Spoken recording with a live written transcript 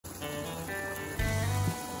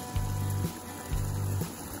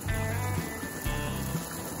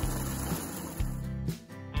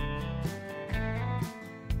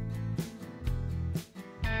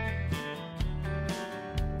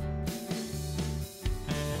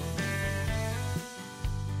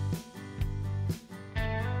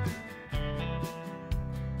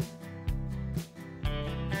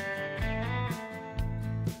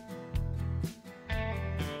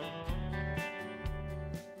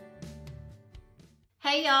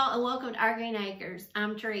Hey y'all, and welcome to Our Green Acres.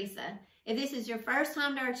 I'm Teresa. If this is your first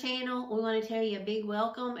time to our channel, we want to tell you a big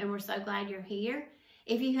welcome and we're so glad you're here.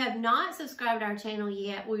 If you have not subscribed to our channel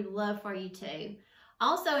yet, we'd love for you to.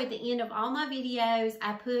 Also, at the end of all my videos,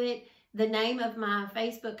 I put the name of my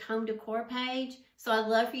Facebook home decor page. So I'd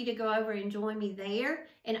love for you to go over and join me there.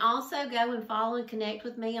 And also go and follow and connect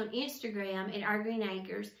with me on Instagram at Our Green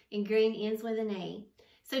Acres, and Greene ends with an E.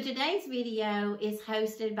 So today's video is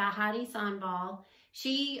hosted by Heidi Sonboul.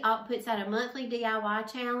 She puts out a monthly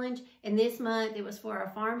DIY challenge, and this month it was for a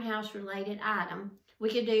farmhouse related item. We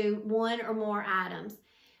could do one or more items.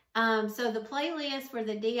 So the playlist for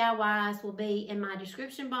the DIYs will be in my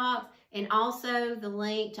description box, and also the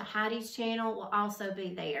link to Heidi's channel will also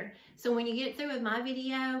be there. So when you get through with my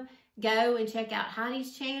video, go and check out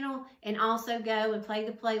Heidi's channel, and also go and play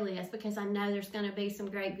the playlist because I know there's going to be some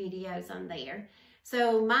great videos on there.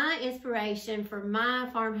 So my inspiration for my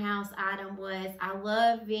farmhouse item was, I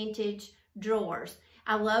love vintage drawers.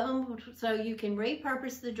 I love them so you can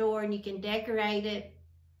repurpose the drawer and you can decorate it.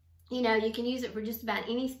 You know, you can use it for just about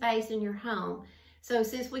any space in your home. So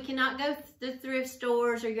since we cannot go to thrift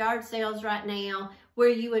stores or yard sales right now, where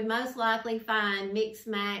you would most likely find mix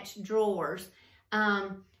match drawers,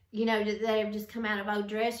 you know, that have just come out of old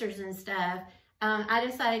dressers and stuff, I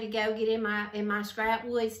decided to go get in my scrap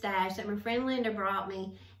wood stash that my friend Linda brought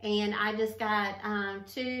me, and I just got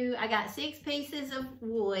I got 6 pieces of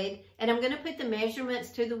wood, and I'm going to put the measurements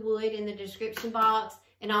to the wood in the description box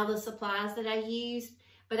and all the supplies that I used.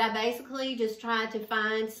 But I basically just tried to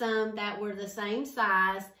find some that were the same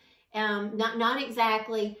size, not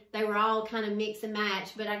exactly, they were all kind of mix and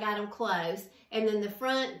match, but I got them close. And then the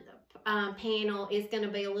front panel is going to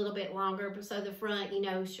be a little bit longer, so the front, you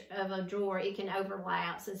know, of a drawer, it can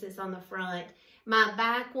overlap since it's on the front. My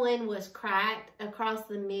back one was cracked across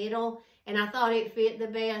the middle, and I thought it fit the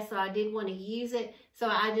best, so I did want to use it. So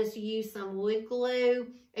I just used some wood glue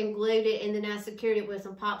and glued it, and then I secured it with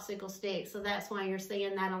some popsicle sticks. So that's why you're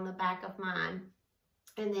seeing that on the back of mine.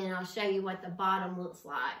 And then I'll show you what the bottom looks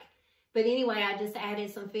like. But anyway, I just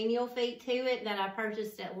added some finial feet to it that I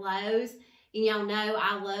purchased at Lowe's. Y'all know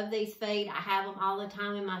I love these feet. I have them all the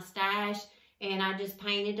time in my stash, and I just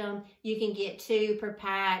painted them. You can get 2 per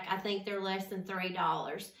pack. I think they're less than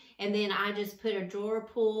 $3. And then I just put a drawer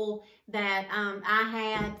pull that I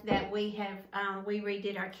had that we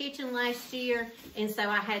redid our kitchen last year, and so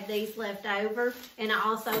I had these left over, and I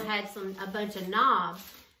also had a bunch of knobs.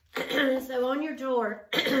 So on your drawer,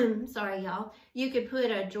 sorry y'all, you could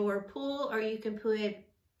put a drawer pull, or you can put,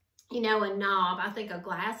 you know, a knob. I think a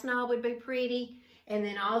glass knob would be pretty. And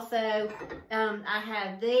then also, I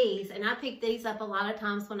have these, and I pick these up a lot of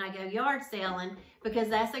times when I go yard selling, because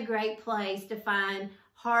that's a great place to find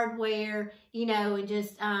hardware, you know, and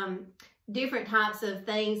just different types of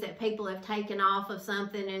things that people have taken off of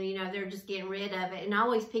something, and, you know, they're just getting rid of it. And I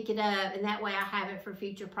always pick it up, and that way I have it for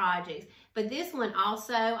future projects. But this one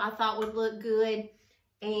also I thought would look good.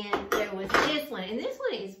 And there was this one, and this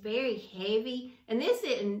one is very heavy, and this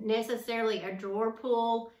isn't necessarily a drawer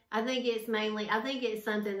pull. I think it's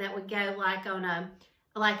something that would go like on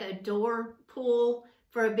a door pull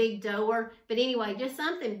for a big door. But anyway, just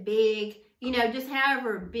something big, you know, just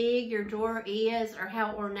however big your drawer is or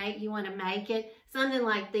how ornate you want to make it. Something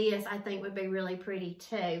like this I think would be really pretty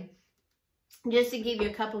too, just to give you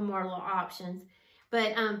a couple more little options.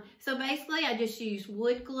 But so basically I just used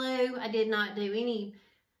wood glue. I did not do any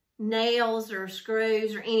nails or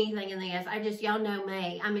screws or anything in this. Y'all know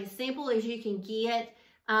me, I'm as simple as you can get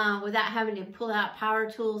without having to pull out power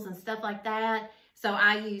tools and stuff like that. So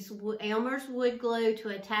I use Elmer's wood glue to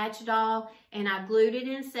attach it all, and I glued it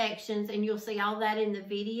in sections, and you'll see all that in the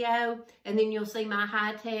video. And then you'll see my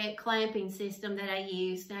high-tech clamping system that I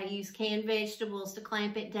used. I used canned vegetables to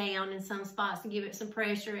clamp it down in some spots to give it some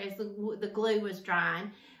pressure as the glue was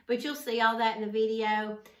drying. But you'll see all that in the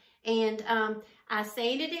video. And I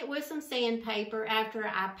sanded it with some sandpaper after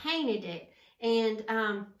I painted it. And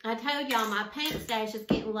I told y'all my paint stash is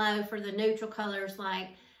getting low for the neutral colors. Like,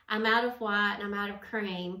 I'm out of white and I'm out of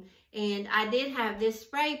cream. And I did have this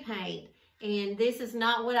spray paint. And this is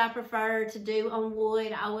not what I prefer to do on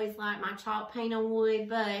wood. I always like my chalk paint on wood,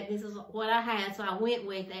 but this is what I had, so I went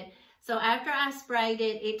with it. So after I sprayed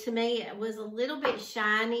it, to me, it was a little bit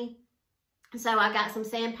shiny. So I got some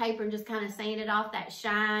sandpaper and just kind of sanded off that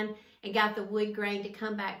shine and got the wood grain to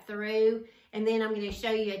come back through. And then I'm going to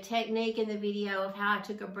show you a technique in the video of how I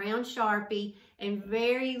took a brown Sharpie, and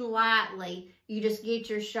very lightly, you just get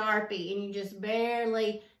your Sharpie and you just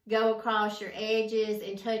barely go across your edges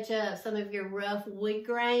and touch up some of your rough wood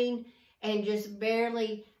grain, and just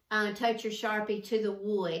barely touch your Sharpie to the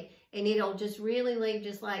wood. and it'll just really leave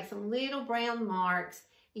just like some little brown marks.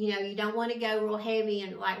 You know, you don't want to go real heavy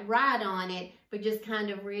and like right on it, but just kind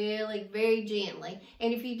of really very gently.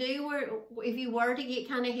 And if you were to get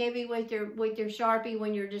kind of heavy with your Sharpie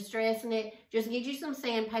when you're distressing it, just get you some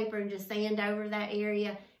sandpaper and just sand over that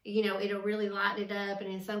area. You know, it'll really lighten it up, and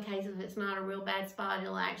in some cases, if it's not a real bad spot,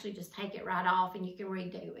 it'll actually just take it right off and you can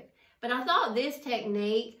redo it. But I thought this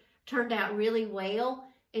technique turned out really well,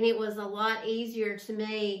 and it was a lot easier to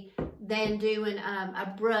me than doing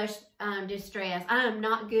a brush distress. I am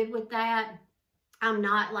not good with that. I'm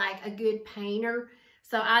not like a good painter,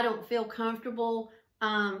 so I don't feel comfortable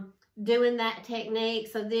doing that technique.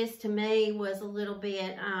 So this to me was a little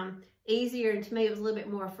bit easier, and to me it was a little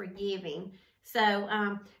bit more forgiving. So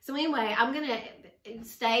anyway, I'm going to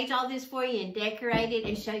stage all this for you and decorate it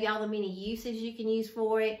and show y'all the many uses you can use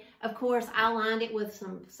for it. Of course, I lined it with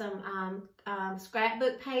some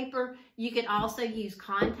scrapbook paper. You could also use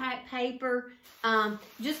contact paper.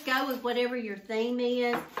 Just go with whatever your theme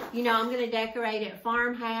is. You know, I'm going to decorate it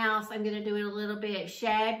Farmhouse. I'm going to do it a little bit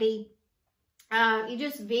Shabby.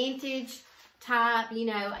 Just vintage type. You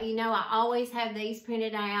know, I always have these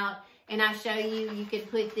printed out. And I show you, you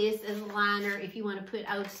could put this as a liner if you want to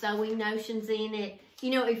put old sewing notions in it.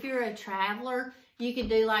 You know, if you're a traveler, you could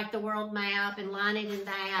do like the world map and line it in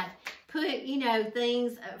that. Put, you know,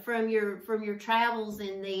 things from your travels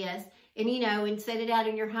in this, and, you know, and set it out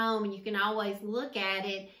in your home, and you can always look at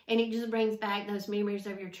it, and it just brings back those memories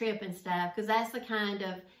of your trip and stuff, because that's the kind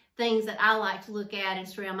of things that I like to look at and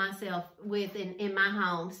surround myself with in my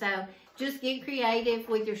home. So just get creative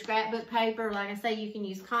with your scrapbook paper. Like I say, you can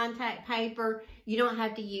use contact paper. You don't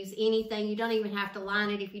have to use anything. You don't even have to line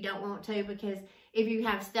it if you don't want to, because if you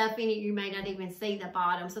have stuff in it, you may not even see the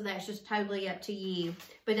bottom. So that's just totally up to you.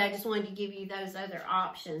 But I just wanted to give you those other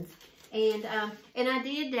options. And I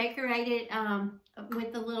did decorate it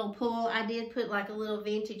with the little pull. I did put like a little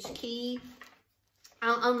vintage key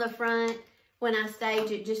on the front when I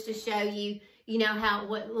stage it, just to show you, you know,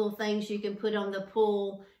 what little things you can put on the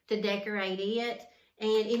pull to decorate it.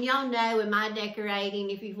 And y'all know in my decorating,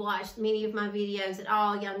 if you've watched many of my videos at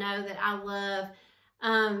all, y'all know that I love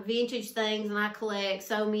vintage things, and I collect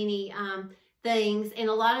so many things. And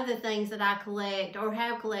a lot of the things that I collect or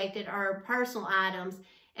have collected are personal items,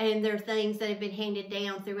 and they're things that have been handed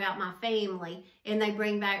down throughout my family, and they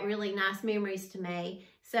bring back really nice memories to me.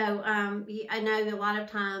 So I know that a lot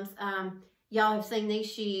of times y'all have seen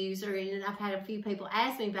these shoes, or I've had a few people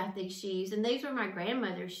ask me about these shoes, and these were my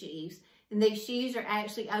grandmother's shoes. And these shoes are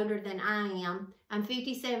actually older than I am. I'm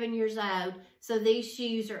 57 years old, so these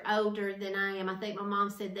shoes are older than I am. I think my mom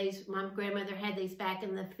said my grandmother had these back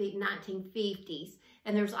in the 1950s.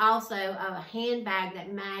 And there's also a handbag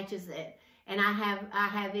that matches it. And I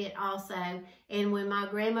have it also. And when my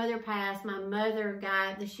grandmother passed, my mother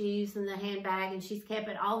got the shoes and the handbag, and she's kept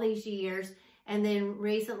it all these years. And then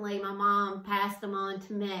recently, my mom passed them on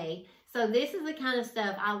to me. So this is the kind of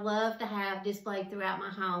stuff I love to have displayed throughout my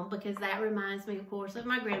home, because that reminds me, of course, of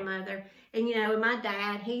my grandmother. And, you know, my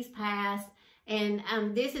dad, he's passed. And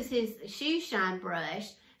this is his shoe shine brush.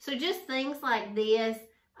 So just things like this,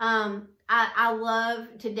 I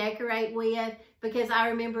love to decorate with, because I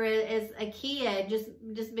remember as a kid,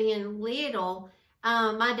 just being little,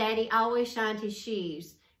 my daddy always shined his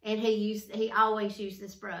shoes. And he always used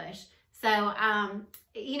this brush. So,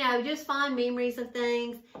 you know, just fond memories of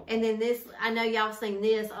things. And then this, I know y'all seen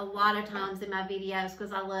this a lot of times in my videos,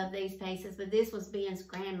 because I love these pieces. But this was Ben's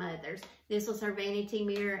grandmother's. This was her vanity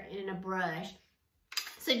mirror and a brush.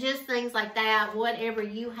 So just things like that, whatever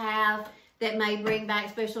you have that may bring back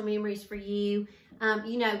special memories for you,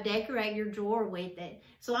 you know, decorate your drawer with it.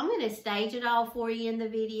 So I'm going to stage it all for you in the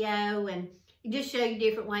video and just show you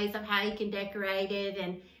different ways of how you can decorate it.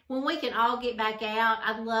 And when we can all get back out,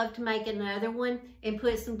 I'd love to make another one and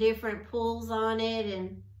put some different pulls on it.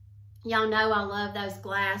 And y'all know I love those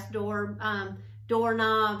glass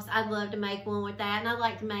doorknobs. I'd love to make one with that. And I'd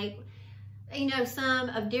like to make, you know, some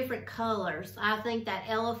of different colors. I think that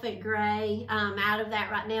elephant gray, out of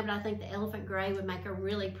that right now, but I think the elephant gray would make a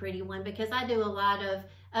really pretty one, because I do a lot of,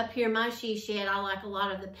 up here, my she shed, I like a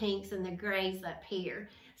lot of the pinks and the grays up here.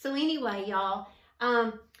 So anyway, y'all,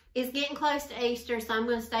 it's getting close to Easter, so I'm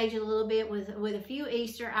going to stage it a little bit with a few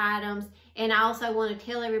Easter items. And I also want to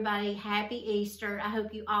tell everybody Happy Easter. I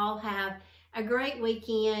hope you all have a great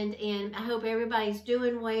weekend, and I hope everybody's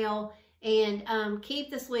doing well. And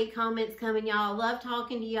keep the sweet comments coming, y'all. I love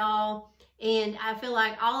talking to y'all, and I feel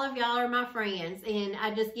like all of y'all are my friends, and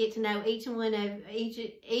I just get to know each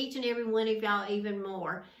and every one of y'all even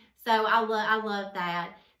more. So I love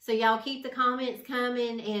that. So y'all keep the comments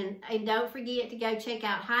coming, and don't forget to go check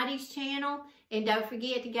out Heidi's channel. And don't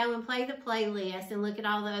forget to go and play the playlist and look at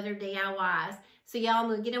all the other DIYs. So y'all, I'm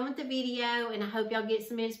going to get on with the video, and I hope y'all get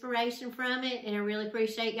some inspiration from it, and I really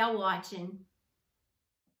appreciate y'all watching.